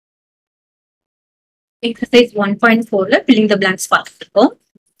Exercise 1.4 filling the blanks பார்த்துருக்கோம்.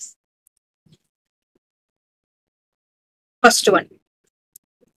 First one.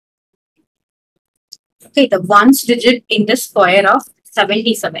 Okay, the ones digit in the square of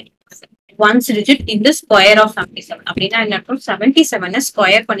 77. Ones digit in the square of 77. அப்படின்னா என்ன அர்த்தம்? 77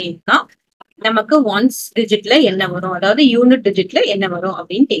 square பண்ணிருக்கா நமக்கு once டிஜிட்ல என்ன வரும், அதாவது யூனிட் டிஜிட்ல என்ன வரும்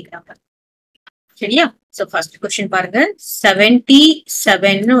அப்படின்னு கேக்குறாங்க. சரியா? சோ ஃபர்ஸ்ட் क्वेश्चन பாருங்க.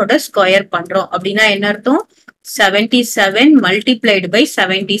 77 ஸ்கொயர் பண்றோம் அப்படின்னா என்ன அர்த்தம்? 77 multiplied by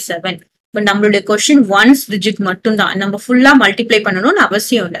 77. இப்ப நம்மளுடைய கொஸ்டின் ஒன்ஸ் டிஜிட் மட்டும் தான், நம்ம ஃபுல்லா மல்டிப்ளை பண்ணணும்னு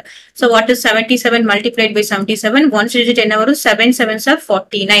அவசியம் இல்லை. So what is 77 multiplied by 77? Once digit என்ன வரும்? 7 7s are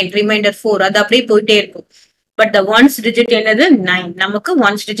 49, ரிமைண்டர் 4, அது அப்படியே போயிட்டே இருக்கும். பட் த ஒன்ஸ் டிஜிட் என்னது? 9. நமக்கு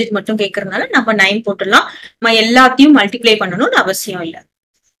ஒன்ஸ் டிஜிட் மட்டும் கேட்கறதுனால நம்ம 9 போட்டுடலாம். எல்லாத்தையும் மல்டிப்ளை பண்ணணும்னு அவசியம் இல்லை.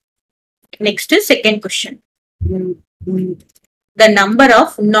 Next is second question. The number of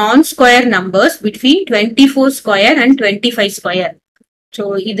non-square numbers between 24 square and 25 square. So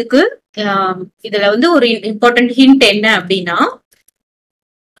இதுக்கு இதுல வந்து ஒரு இம்பார்ட்டன்ட் ஹிண்ட் என்ன அப்படின்னா,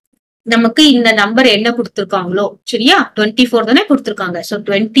 நமக்கு இந்த நம்பர் என்ன கொடுத்திருக்காங்களோ, சரியா 24 தானே கொடுத்திருக்காங்க. So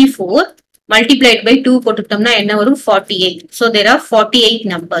 24 multiplied by 2 போட்டுட்டோம்னா என்ன வரும்? 48. So there are 48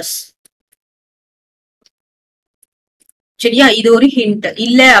 numbers. சரியா? இது ஒரு ஹிண்ட்.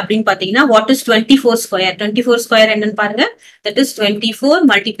 இல்ல அப்படின்னு பாத்தீங்கன்னா what is 24 square? 24 square என்னன்னு பாருங்க. That is 24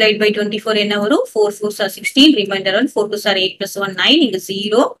 multiplied by 24 என்ன வரும்? 4 4s are 16, remainder 1, 4 2s are 8 plus 1 9, இங்க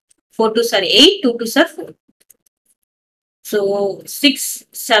 0, 4 2s are 8, 2 2s are 4. So 6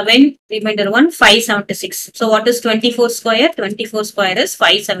 7, remainder 1, 576. So what is 24 square? 24 square is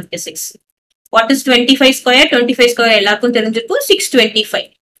 576. What is 25 square? 25 square எல்லாருக்கும் தெரிஞ்சிருக்கும், 625.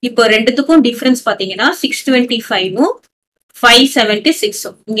 இப்போ ரெண்டுத்துக்கும் டிஃபரன்ஸ் பாத்தீங்கன்னா 625 576.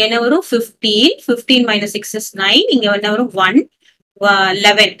 இங்க என்ன வரும்? 15. 15 minus 6 is 9. இங்க என்ன வரும்? 1.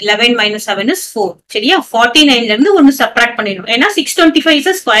 11. 11 minus 7 is 4. சரியா? 49 ல இருந்து ஒன்னு சப்ட்ராக்ட் பண்ணிடணும். ஏன்னா 625 is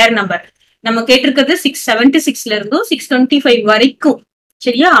a ஸ்கொயர் நம்பர். நம்ம கேட்டிருக்கிறது 676 ல இருந்தும் 625 வரைக்கும்.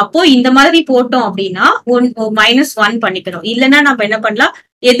 சரியா? அப்போ இந்த மாதிரி போட்டோம் அப்படின்னா -1 பண்ணிக்கணும். இல்லைன்னா நம்ம என்ன பண்ணலாம்?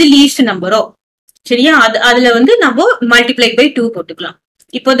 எது லீஸ்ட் நம்பரோ, சரியா, அதுல வந்து நம்ம மல்டிப்ளை பை 2 போட்டுக்கலாம்.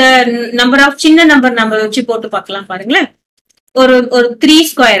 இப்போ நம்பர் ஆஃப் சின்ன நம்பர் நம்ம வச்சு போட்டு பார்க்கலாம். பாருங்களேன், ஒரு 3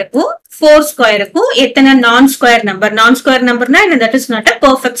 ஸ்கொயருக்கும் 4 ஸ்கொயருக்கும் எத்தனை நான் ஸ்கொயர் நம்பர்? நான் ஸ்கொயர் நம்பர்னா என்ன? That is not a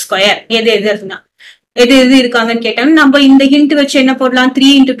perfect square. எது இருக்காங்கன்னு கேட்டாங்க. நம்ம இந்த ஹிண்ட் வச்சு என்ன போடலாம்?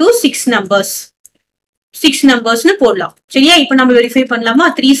 3 into 2 6 numbers. 6 நம்பர்ஸ்னு போடலாம். சரியா? இப்போ நம்ம வெரிஃபை பண்ணலாமா?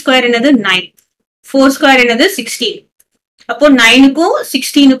 3 ஸ்கொயர் என்னது? 9. 4 ஸ்கொயர் என்னது? 16. அப்போ 9க்கும்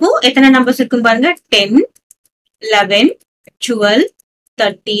 16க்கும் எத்தனை நம்பர்ஸ் இருக்கும் பாருங்க? 10 11 12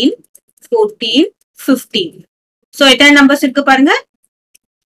 13 14 15. சோ எத்தனை நம்பர்ஸ் இருக்கு பாருங்க?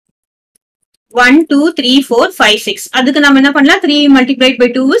 1 2 3 4 5 6. அதுக்கு நம்ம என்ன பண்ணலாம்? 3 multiplied by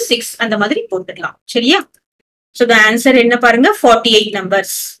 2 is 6. அந்த மாதிரி போட்டுக்கலாம். சரியா? சோ the answer என்ன பாருங்க? 48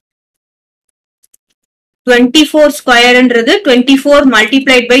 numbers. 24 ஸ்கொயர்ன்றது 24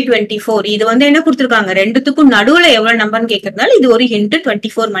 multiplied by 24. இது வந்து என்ன கொடுத்திருக்காங்க? ரெண்டுத்துக்கும் நடுவுல எவ்வளவு நம்பர்னு கேக்குறதுனால இது ஒரு hint.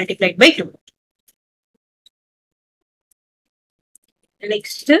 24 multiplied by 2.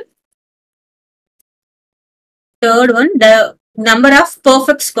 Next, third one, the number of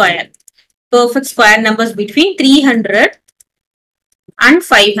perfect square numbers between 300 and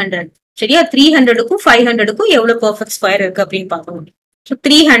 500. சரியா? 300க்கும் 500க்கும் எவ்வளவு பெர்ஃபெக்ட் ஸ்கொயர் இருக்கு அப்படின்னு பார்க்கணும். So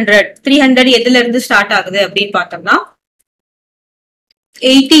 300 எதுல இருந்து ஸ்டார்ட் ஆகுது அப்படின்னு பார்த்தோம்னா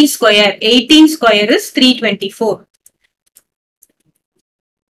 18 ஸ்கொயர். 18 square is 324.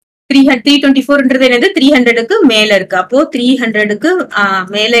 324ன்றது என்னது? 300க்கு மேல இருக்கு. அப்போ 300க்கு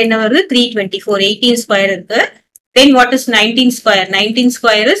மேல என்ன வருது? 324. 18 ஸ்கொயர் இருக்கு. Then what is 19 square? 19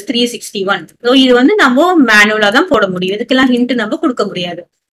 square is 361. So இது வந்து நம்ம மேனுவலா தான் போட முடியும். இதுக்கெல்லாம் ஹிண்ட் நம்ம கொடுக்க முடியாது.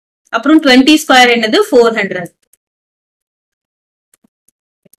 அப்புறம் 20 ஸ்கொயர் என்னது? 400.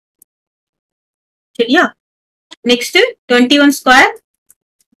 சரியா? Next 21 square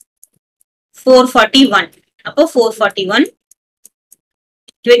 441. அப்போ 441.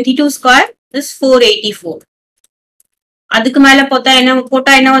 22 ஸ்கொயர் இஸ் 484. அதுக்கு மேல போட்டா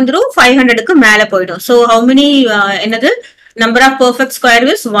என்ன வந்துரும்? 500க்கு மேல போயிடும். சோ ஹவு மெனி என்னது? Number of perfect square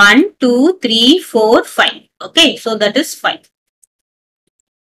is 1 2 3 4 5. Okay, so that is 5.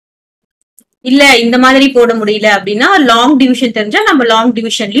 இல்ல இந்த மாதிரி போட முடியல அப்படின்னா லாங் டிவிஷன் தெரிஞ்சா நம்ம லாங்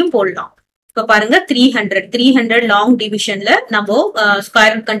டிவிஷன்லயும் போடலாம். இப்ப பாருங்க 300 லாங் டிவிஷன்ல நம்ம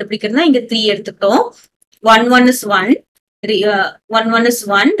ஸ்கொயர் ரூட் கண்டுபிடிக்கிறதுனா இங்க 3 எடுத்துட்டோம். 1 is 1, 1 is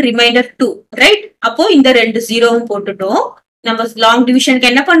 1, ரிமைண்டர் 2, ரைட்? அப்போ இந்த 2 ஜீரோவும் போட்டுட்டோம். நம்ம லாங் டிவிஷனுக்கு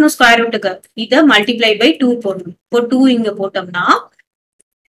என்ன பண்ணணும்? ஸ்கொயர் ரூட்டுக்கு இத மல்டிப்ளை பை 2 போடணும். இப்போ 2 இங்க போட்டோம்னா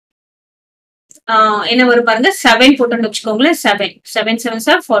என்ன வரும் பாருங்க 7 போட்டோன்னு வச்சுக்கோங்களேன். 7 7 7s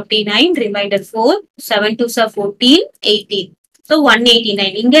are 49, reminder 4, 7 2s are 14, 18. So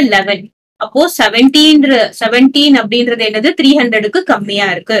 189 இங்க 11. அப்போ 17 அப்படின்றது என்னது 300க்கு கம்மியா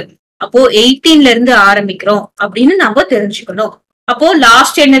இருக்கு. அப்போ 18ல இருந்து ஆரம்பிக்கிறோம் அப்படின்னு நம்ம தெரிஞ்சுக்கணும். அப்போ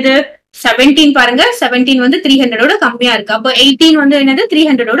லாஸ்ட் என்னது 17 பாருங்க. 17 வந்து 300ஓட கம்மியா இருக்கு. அப்போ 18 வந்து என்னது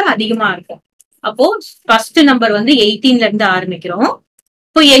 300ஓட அதிகமா இருக்கும். அப்போ ஃபர்ஸ்ட் நம்பர் வந்து 18ல இருந்து ஆரம்பிக்கிறோம்.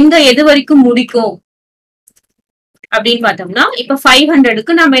 இப்போ எங்க எது வரைக்கும் முடிக்கும் அப்படின்னு பார்த்தோம்னா, இப்ப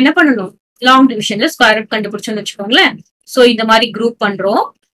 500க்கு நம்ம என்ன பண்ணணும், லாங் டிவிஷன்ல ஸ்கொயர் ரூட் கண்டுபிடிச்சோம்னு வச்சுக்கோங்களேன். சோ இந்த மாதிரி குரூப் பண்றோம்.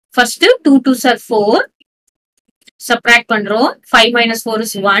 ஃபர்ஸ்ட் 2 2s are 4, சப்ட்ராக்ட் பண்றோம். 5 minus 4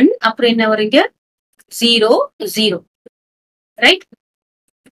 is 1. அப்புறம் என்ன வருங்க 0 0, ரைட்.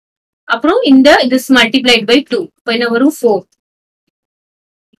 அப்புறம் இந்த this multiplied by 2, இப்போ என்ன வரும் 4.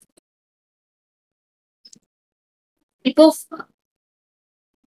 இப்போ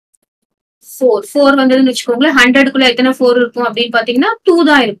 4 வந்ததுன்னு வச்சுக்கோங்களேன். 100க்குள்ள எத்தனை 4 இருக்கும் அப்படின்னு பாத்தீங்கன்னா 2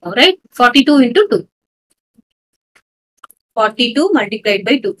 தான் இருக்கும், right. 42 into 2, 42 multiplied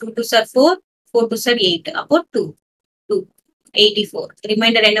by 2, 2 2s are 4, 4 2s are 8. அப்போ 2 2 84.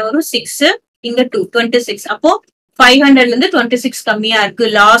 ரிமைண்டர் என்ன வரும் 6, இங்க 2 26. அப்போ 500ல இருந்து 26 கம்மியா இருக்கு.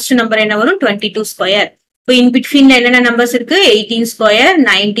 லாஸ்ட் நம்பர் என்ன வரும் 22 ஸ்கொயர். இப்போ இன் பிட்வீன்ல என்னென்ன நம்பர்ஸ் இருக்கு 18 square,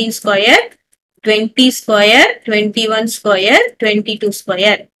 19 square, 20 square, 21 square, 22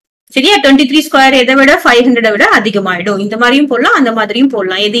 square. சரியா. 23 ஸ்கொயர் எதை விட 500 விட அதிகமாயிடும். இந்த மாதிரியும் போடலாம், அந்த மாதிரியும்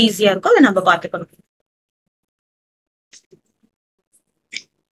போடலாம். எது ஈஸியா இருக்கோ அதை நம்ம பாத்துக்கணும்.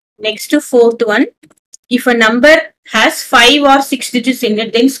 Next fourth one, if a number has 5 or 6 digits in it,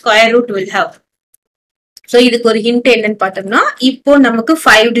 then square root will have. So இதுக்கு ஒரு ஹிண்ட் என்னன்னு பார்த்தோம்னா, இப்போ நமக்கு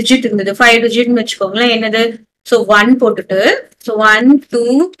 5 டிஜிட் இருந்தது. 5 டிஜிட்னு வச்சுக்கோங்களேன். என்னது, சோ 1 போட்டுட்டு, சோ 1 2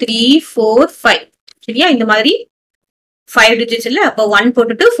 3 4 5. சரியா. இந்த மாதிரி 5 digits இல்ல. அப்போ 1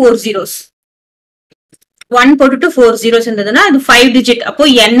 போட்டுட்டு 4 zeros, 1 போட்டுட்டு 4 zeros இருந்ததுன்னா அது 5 digit. அப்போ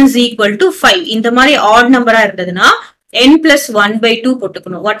n is equal to 5. இந்த மாதிரி odd நம்பரா இருந்ததுன்னா n plus 1 by 2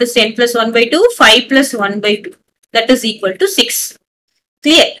 போட்டுக்கணும். What is n plus 1 by 2? 5 plus 1 by 2. That is equal to 6.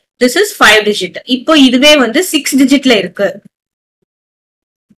 Clear? This is 5 digit. இப்போ இதுவே வந்து 6 digitல இருக்கு.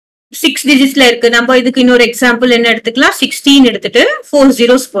 6 digitsல இருக்கு. நம்ம இதுக்கு இன்னொரு எக்ஸாம்பிள் என்ன எடுத்துக்கலாம், 16 எடுத்துட்டு 4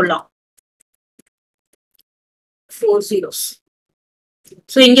 zeros போடலாம். 4 zeros.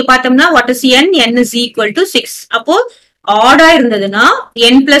 So இங்க பார்த்தோம்னா what is n? n is equal to 6. அப்போ ஆடா இருந்ததுன்னா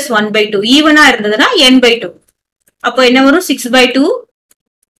n plus 1 by 2, ஈவனா இருந்ததுன்னா n by 2. அப்போ என்ன வரும் 6 by 2,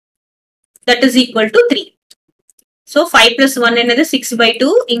 that is equal to 3. So 5 plus 1 என்னது 6 by 2,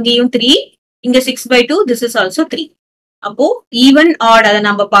 இங்கேயும் 3, இங்க 6 by 2, this is also 3. அப்போ ஈவன் ஆட் அதை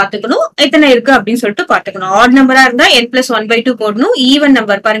நம்ம பாத்துக்கணும். எத்தனை இருக்கு அப்படின்னு சொல்லிட்டு பாத்துக்கணும். ஆட் நம்பரா இருந்தா n plus 1 by 2 போடணும். ஈவன்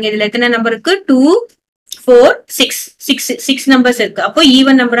நம்பர் பாருங்க, இதுல எத்தனை நம்பர் இருக்கு 2 4 6 நம்பர்ஸ் இருக்கு. அப்போ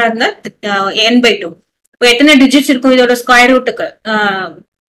ஈவன் நம்பரா இருந்தா n by 2. இப்போ எத்தனை டிஜிட்ஸ் இருக்கும் இதோட ஸ்கொயர் ரூட்டுக்கு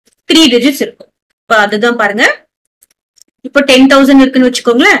 3 டிஜிட்ஸ் இருக்கும். இப்போ அதுதான் பாருங்க. இப்போ 10,000 இருக்குன்னு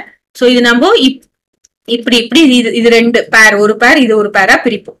வச்சுக்கோங்களேன். சோ இது நம்ம இப்படி இப்படி இது ரெண்டு பேர், ஒரு பேர் இது ஒரு பேரா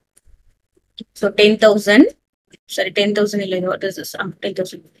பிரிப்போம். சோ 10,000, சரி 10,000 இல்ல, what is this?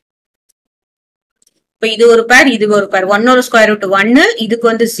 10,000. இப்போ இது ஒரு பேர், இது ஒரு பேர். 1 ஓட ஸ்கொயர் ரூட் 1, இதுக்கு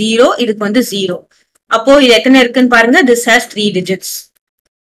வந்து 0, இதுக்கு வந்து 0. அப்போ இது எத்தனை இருக்குன்னு பாருங்க, this has 3 digits.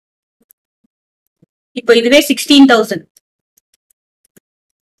 இப்போ இதுவே 16,000.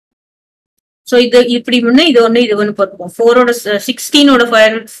 சோ இது இப்படி முன்ன இது ஒண்ணு போட்டுப்போம். 4 ஓட 16 ஓட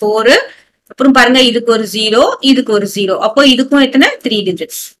ஸ்கொயர் ரூட் 4. அப்புறம் பாருங்க இதுக்கு ஒரு 0, இதுக்கு ஒரு 0. அப்போ இதுக்கும் எத்தனை 3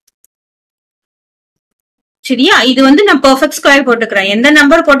 டிஜிட்ஸ். சரியா. இது வந்து நான் பெர்ஃபெக்ட் ஸ்கொயர் போட்டுக்கிறேன். எந்த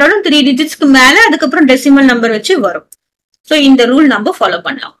நம்பர் போட்டாலும் 3 டிஜிட்ஸ்க்கு மேல அதுக்கப்புறம் டெசிமல் நம்பர் வச்சு வரும். சோ இந்த ரூல் நம்ம ஃபாலோ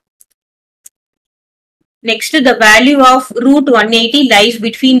பண்ணலாம். Next, the value of root 180 lies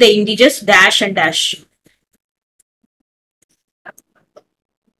between the integers dash and dash.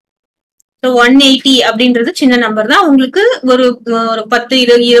 So 180 அப்படின்றது சின்ன நம்பர் தான். உங்களுக்கு ஒரு 10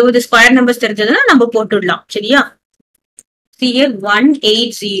 20 ஸ்கொயர் நம்பர்ஸ் தெரிஞ்சதுன்னா நம்ம போட்டுடலாம். சரியா. here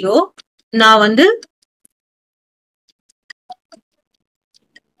 180 நான் வந்து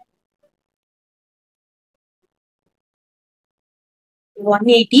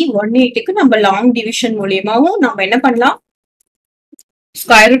 180க்கு நம்ம லாங் டிவிஷன் மூலியமாவும் நம்ம என்ன பண்ணலாம்,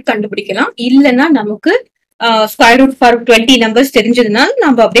 ஸ்கொயர் ரூட் கண்டுபிடிக்கலாம். இல்லைன்னா நமக்கு ஸ்கொயர் ரூட் ஃபார் 20 நம்பர்ஸ் தெரிஞ்சதுனால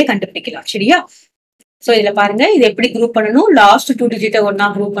நம்ம அப்படியே கண்டுபிடிக்கலாம். சரியா. சோ இதுல பாருங்க, இது எப்படி குரூப் பண்ணணும், லாஸ்ட் 2 டிஜிட்டை ஒன்னா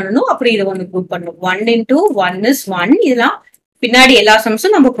குரூப் பண்ணணும், அப்புறம் இதை ஒன்னு குரூப் பண்ணணும். 1 into 1 is 1. இதெல்லாம் பின்னாடி எல்லா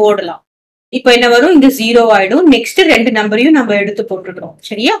சம்ஸும் நம்ம போடலாம். இப்போ என்ன வரும், இங்க 0 ஆயிடும். நெக்ஸ்ட் 2 நம்பரையும் நம்ம எடுத்து போட்டுடுறோம்.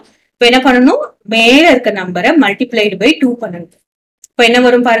 சரியா. இப்போ என்ன பண்ணணும், மேல இருக்க நம்பரை மல்டிப்ளைடு பை 2 பண்ணணும். இப்போ என்ன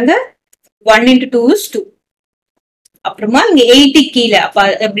வரும் பாருங்க, 1 into 2 is 2. அப்புறமா இங்க 80 கீழே அப்ப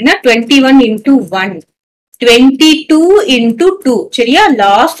எப்படின்னா 21 into 1 22 into 2 சரியா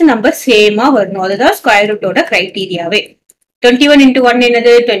லாஸ்ட் நம்பர் சேமா வரணும் அதுதான் ஸ்கொயர் ரூட்டோட கிரைட்டீரியாவே 21 into 1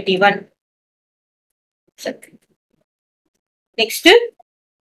 என்னது 21 நெக்ஸ்ட்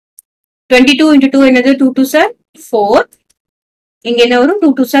 22 into 2 என்னது 2 2 சார் 4 இங்க என்ன வரும்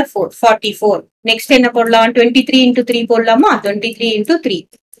 2 2 சார் 4 44 நெக்ஸ்ட் என்ன போடலாம் 23 into 3 போடலாமா 23 into 3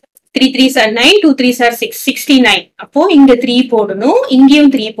 3 3 சார் 9 2 3 சார் 6 69 அப்போ இங்க 3 போடணும்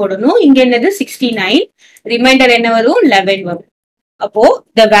இங்கேயும் 3 போடணும் இங்க என்னது 69 ரிமைண்டர் என்ன வரும் 11 வரும் அப்போ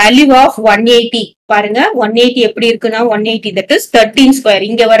the value of 180 பாருங்க 180 எப்படி இருக்குன்னா 180 that is 13 ஸ்கொயர்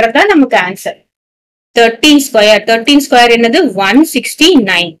இங்க வர்றதா நமக்கு ஆன்சர் 13 ஸ்கொயர் என்னது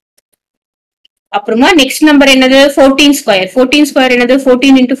 169 அப்புறமா நெக்ஸ்ட் நம்பர் என்னது 14 ஸ்கொயர் என்னது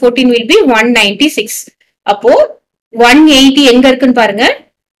 14 into 14 will be 196 அப்போ 180 எங்க இருக்குன்னு பாருங்க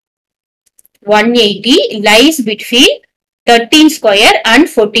 180 lies between 13 square and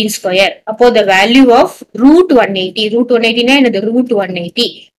 14 square அப்போ the value of root 180 னா என்னது root 180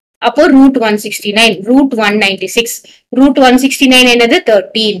 அப்போ root 169 root 196 root 169 என்னது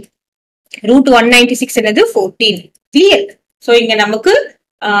 13 root 196 என்னது 14 clear so இங்க நமக்கு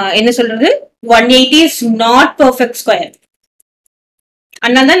என்ன சொல்றது 180 is not perfect square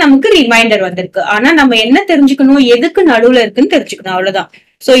அதனால நமக்கு ரிமைண்டர் வந்திருக்கு ஆனா நம்ம என்ன தெரிஞ்சுக்கணும் எதுக்கு நடுவுல இருக்குன்னு தெரிஞ்சுக்கணும் அவ்வளவுதான்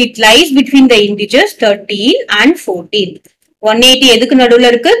so it lies between the integers 13 and 14 180 எதுக்கு நடுவுல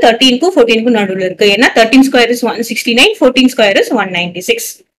இருக்கு 13 க்கு 14 க்கு நடுவுல இருக்கு ஏன்னா 13 square is 169 14 square is 196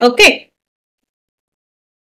 okay